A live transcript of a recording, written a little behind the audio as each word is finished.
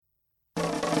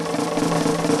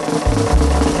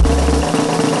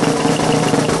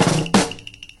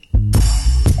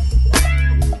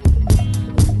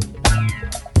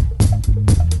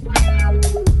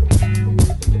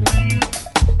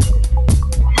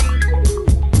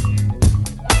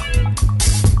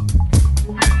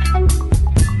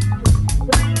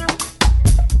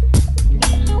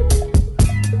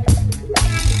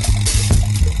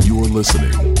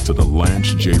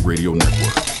DJ Radio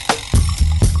Network.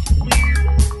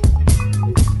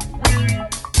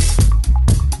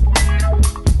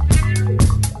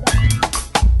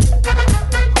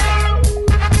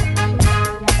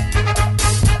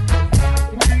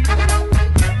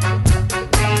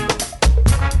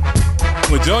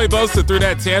 When Joey Bosa threw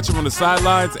that tantrum on the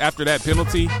sidelines after that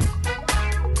penalty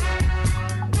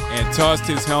and tossed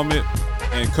his helmet,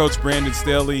 and Coach Brandon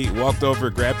Staley walked over,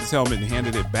 grabbed his helmet, and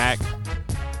handed it back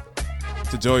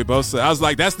to Joey Bosa, I was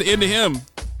like, that's the end of him.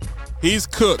 He's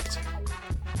cooked.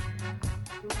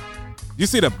 You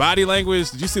see the body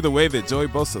language? Did you see the way that Joey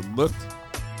Bosa looked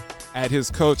at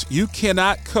his coach? You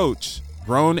cannot coach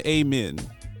grown men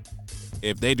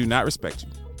if they do not respect you.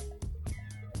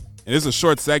 And this is a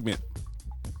short segment.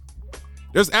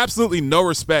 There's absolutely no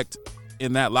respect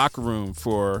in that locker room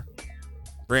for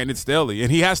Brandon Staley,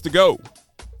 and he has to go.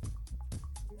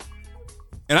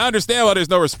 And I understand why there's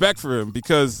no respect for him,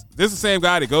 because this is the same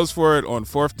guy that goes for it on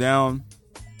fourth down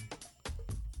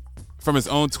from his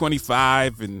own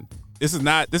 25, and this is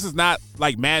not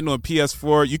like Madden on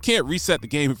PS4. You can't reset the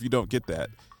game if you don't get that.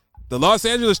 The Los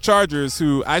Angeles Chargers,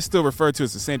 who I still refer to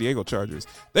as the San Diego Chargers,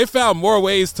 they found more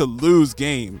ways to lose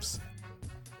games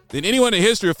than anyone in the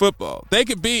history of football. They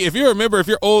could be, if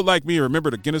you're old like me, remember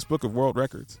the Guinness Book of World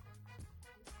Records,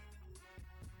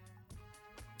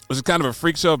 which is kind of a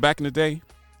freak show back in the day.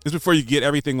 This is before you get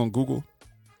everything on Google.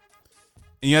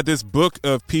 And you had this book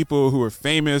of people who were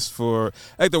famous for,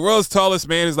 like, the world's tallest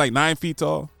man is like 9 feet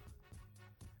tall.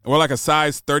 And we're like a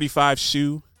size 35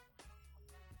 shoe.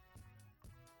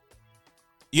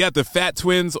 You had the fat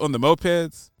twins on the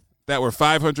mopeds that were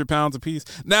 500 pounds apiece.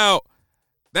 Now,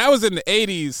 that was in the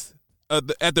 80s.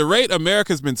 At the rate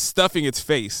America's been stuffing its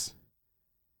face,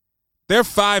 there are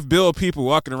 $5 bill people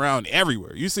walking around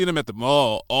everywhere. You see them at the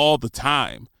mall all the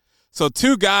time. So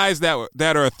two guys that are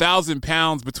 1,000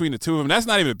 pounds between the two of them, that's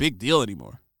not even a big deal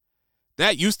anymore.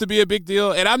 That used to be a big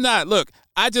deal. And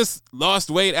I just lost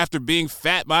weight after being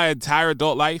fat my entire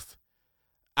adult life.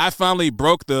 I finally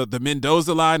broke the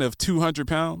Mendoza line of 200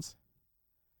 pounds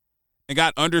and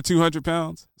got under 200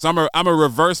 pounds. So I'm a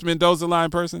reverse Mendoza line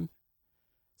person.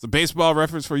 It's a baseball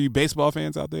reference for you baseball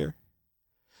fans out there.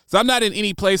 So I'm not in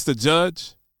any place to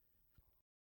judge.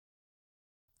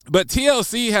 But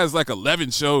TLC has like 11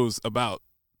 shows about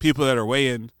people that are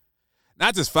weighing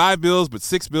not just 5 bills, but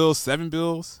 6 bills, 7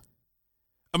 bills.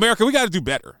 America, we got to do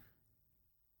better.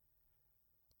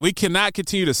 We cannot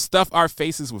continue to stuff our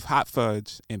faces with hot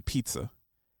fudge and pizza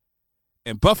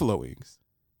and buffalo wings.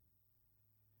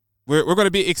 We're going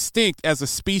to be extinct as a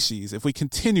species if we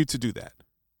continue to do that.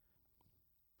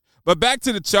 But back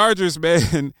to the Chargers,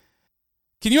 man.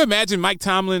 Can you imagine Mike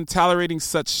Tomlin tolerating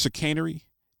such chicanery?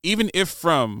 Even if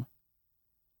from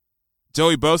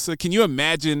Joey Bosa, can you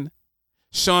imagine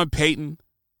Sean Payton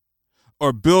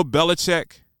or Bill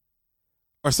Belichick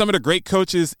or some of the great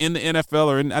coaches in the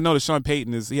NFL? I know that Sean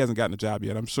Payton he hasn't gotten a job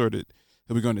yet. I'm sure that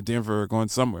he'll be going to Denver or going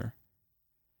somewhere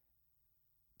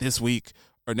this week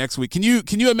or next week. Can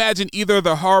you imagine either of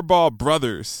the Harbaugh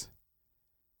brothers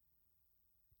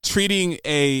treating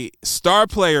a star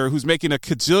player who's making $1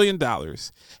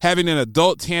 kajillion, having an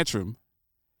adult tantrum?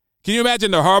 Can you imagine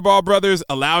the Harbaugh brothers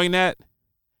allowing that?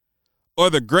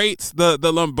 Or the greats, the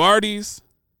Lombardis,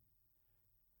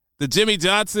 the Jimmy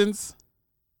Johnsons,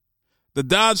 the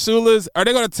Don Shulas? Are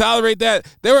they going to tolerate that?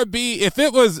 There would be, if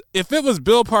it was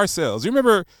Bill Parcells. You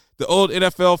remember the old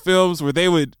NFL films where they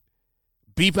would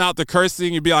beep out the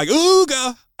cursing and be like,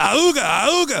 ooga,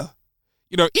 auga,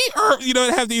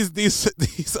 auga. Have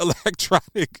these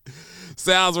electronic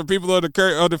sounds where people on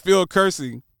the field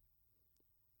cursing.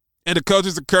 And the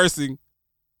coaches are cursing.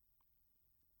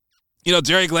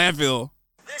 Jerry Glanville.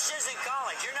 This isn't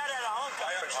college. You're not at a home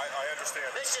conference. I understand.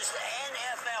 This is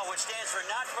NFL, which stands for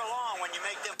not for long when you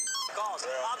make them calls.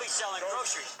 I'll be selling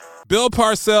groceries. Bill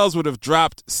Parcells would have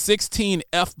dropped 16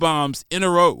 F-bombs in a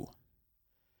row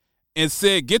and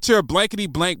said, get your blankety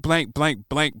blank, blank, blank,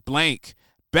 blank, blank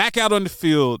back out on the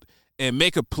field and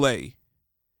make a play.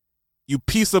 You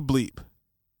piece of bleep.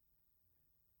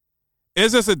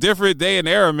 It's just a different day and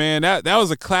era, man. That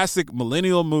was a classic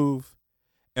millennial move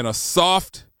and a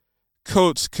soft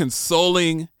coach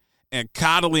consoling and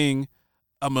coddling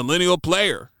a millennial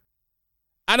player.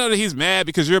 I know that he's mad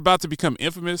because you're about to become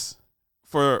infamous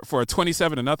for a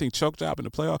 27-0 choke job in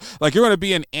the playoff. Like, you're going to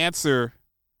be an answer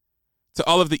to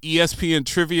all of the ESPN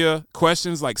trivia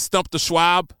questions like Stump the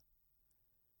Schwab.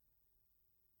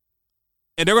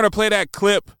 And they're going to play that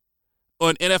clip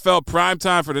on NFL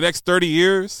primetime for the next 30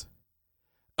 years.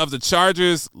 Of the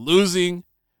Chargers losing,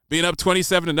 being up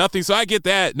 27-0. So I get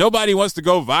that. Nobody wants to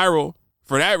go viral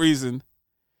for that reason.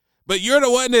 But you're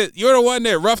the one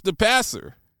that roughed the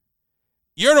passer.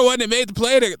 You're the one that made the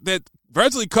play that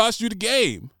virtually cost you the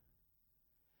game.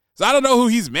 So I don't know who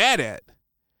he's mad at.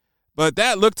 But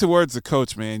that look towards the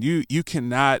coach, man, you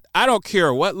cannot, I don't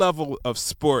care what level of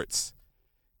sports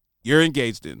you're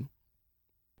engaged in.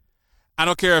 I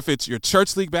don't care if it's your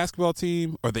church league basketball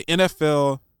team or the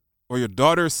NFL or your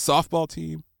daughter's softball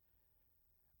team.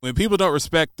 When people don't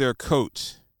respect their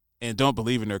coach and don't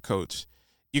believe in their coach,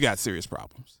 you got serious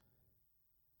problems.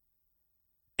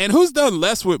 And who's done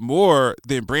less with more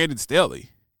than Brandon Staley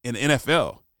in the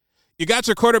NFL? You got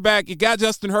your quarterback. You got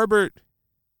Justin Herbert.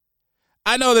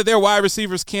 I know that their wide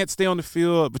receivers can't stay on the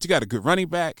field, but you got a good running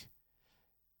back.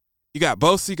 You got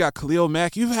Bosa, you got Khalil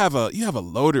Mack. You have a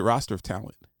loaded roster of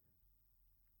talent.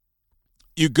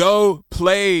 You go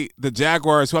play the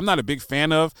Jaguars, who I'm not a big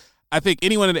fan of. I think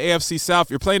anyone in the AFC South,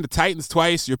 you're playing the Titans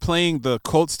twice, you're playing the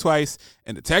Colts twice,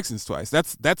 and the Texans twice.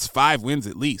 That's 5 wins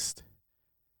at least.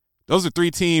 Those are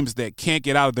 3 teams that can't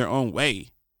get out of their own way.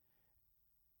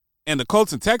 And the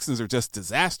Colts and Texans are just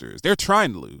disasters. They're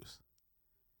trying to lose.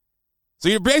 So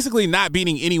you're basically not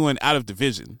beating anyone out of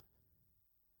division.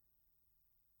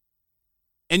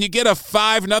 And you get a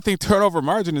 5-0 turnover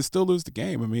margin and still lose the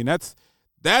game. I mean,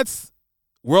 that's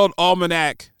World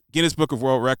Almanac, Guinness Book of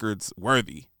World Records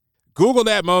worthy. Google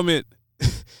that moment.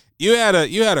 You had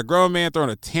a grown man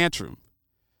throwing a tantrum.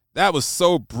 That was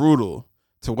so brutal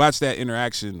to watch that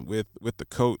interaction with the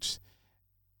coach.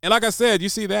 And like I said, you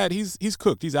see that he's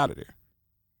cooked. He's out of there.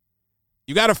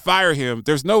 You got to fire him.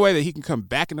 There's no way that he can come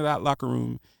back into that locker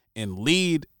room and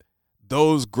lead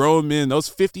those grown men, those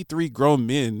 53 grown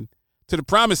men, to the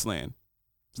promised land.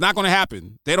 It's not going to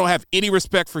happen. They don't have any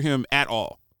respect for him at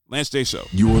all. Lance J. Show.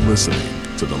 You are listening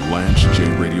to the Lance J.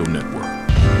 Radio Network.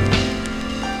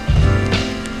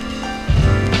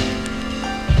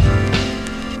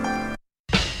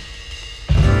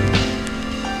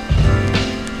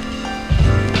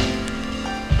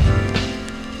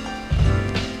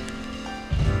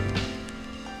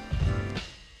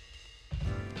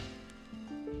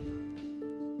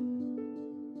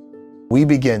 We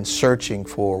begin searching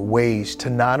for ways to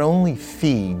not only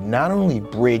feed, not only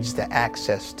bridge the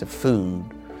access to food,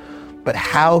 but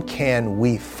how can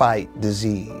we fight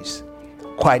disease?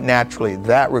 Quite naturally,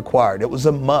 that required, it was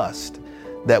a must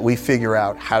that we figure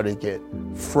out how to get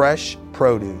fresh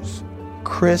produce,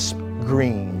 crisp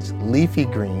greens, leafy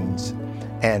greens,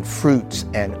 and fruits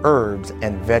and herbs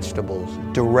and vegetables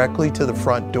directly to the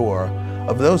front door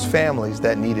of those families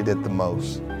that needed it the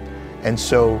most. And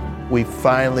so we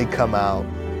finally come out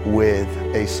with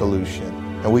a solution,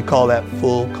 and we call that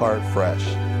Full Cart Fresh.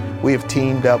 We have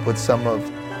teamed up with some of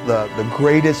the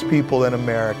greatest people in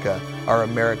America, our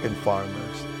American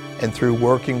farmers. And through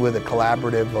working with a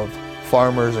collaborative of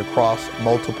farmers across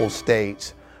multiple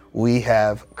states, we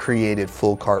have created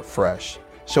Full Cart Fresh.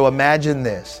 So imagine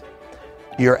this,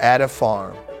 you're at a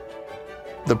farm,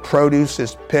 the produce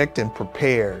is picked and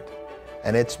prepared,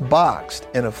 and it's boxed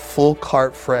in a Full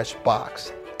Cart Fresh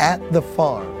box at the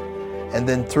farm. And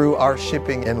then through our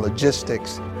shipping and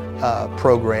logistics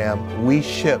program, we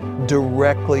ship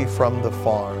directly from the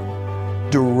farm,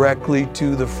 directly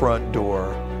to the front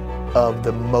door of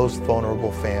the most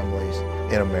vulnerable families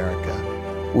in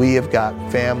America. We have got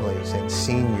families and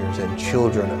seniors and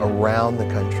children around the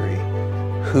country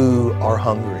who are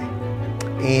hungry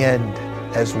and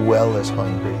as well as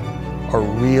hungry are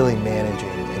really managing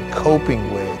and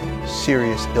coping with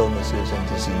serious illnesses and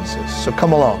diseases. So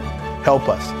come along, help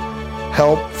us.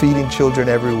 Help feeding children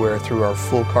everywhere through our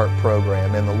Full Cart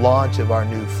program and the launch of our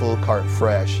new Full Cart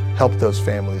Fresh. Help those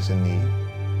families in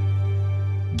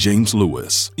need. James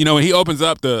Lewis. You know, when he opens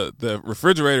up the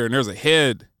refrigerator and there's a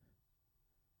head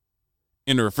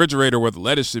in the refrigerator where the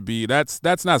lettuce should be, that's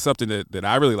not something that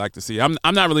I really like to see. I'm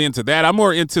not really into that. I'm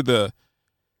more into the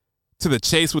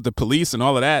chase with the police and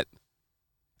all of that.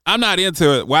 I'm not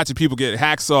into watching people get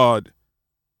hacksawed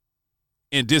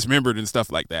and dismembered and stuff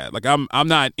like that. Like I'm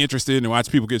not interested in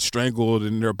watching people get strangled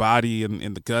in their body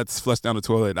and the guts flushed down the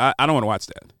toilet. I don't want to watch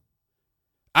that.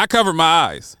 I covered my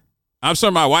eyes. I'm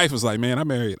sure my wife was like, man, I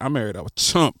married a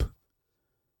chump.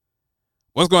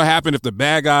 What's going to happen if the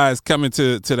bad guys come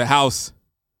into the house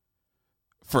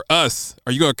for us?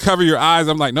 Are you going to cover your eyes?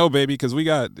 I'm like, no, baby, because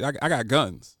I got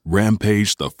guns.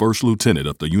 Rampage, the first lieutenant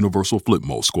of the Universal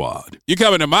Flipmo Squad. You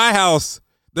coming to my house,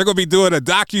 they're going to be doing a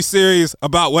docuseries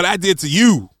about what I did to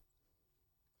you.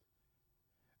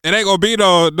 It ain't going to be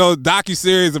no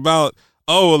docuseries about,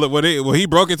 well, he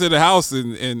broke into the house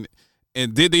and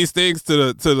did these things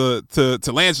to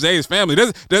Lance J's family.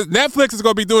 Netflix is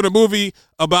going to be doing a movie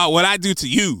about what I do to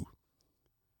you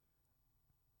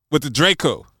with the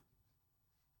Draco.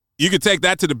 You can take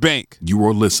that to the bank. You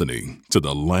are listening to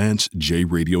the Lance J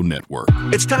Radio Network.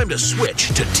 It's time to switch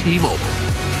to T-Mobile.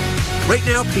 Right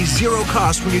now, pay zero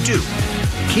cost when you do.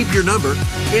 Keep your number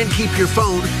and keep your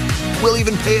phone. We'll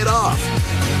even pay it off.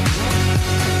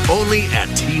 Only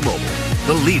at T-Mobile,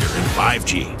 the leader in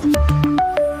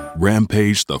 5G.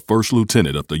 Rampage, the first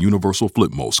lieutenant of the Universal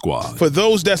Flipmo Squad. For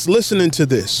those that's listening to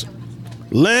this,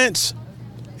 Lance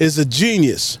is a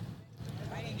genius.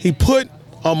 He put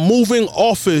a moving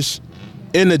office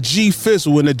in a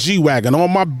G-Fizzle, in a G-Wagon. All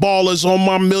my ballers, all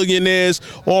my millionaires,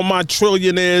 all my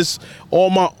trillionaires,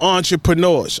 all my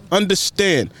entrepreneurs.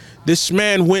 Understand, this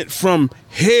man went from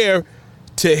here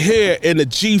to here in a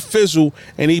G-Fizzle,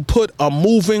 and he put a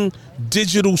moving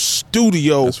digital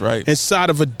studio inside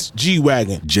of a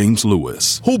G-Wagon. James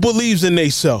Lewis. Who believes in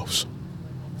themselves?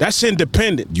 That's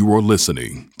independent. You are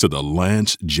listening to the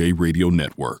Lance J Radio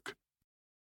Network.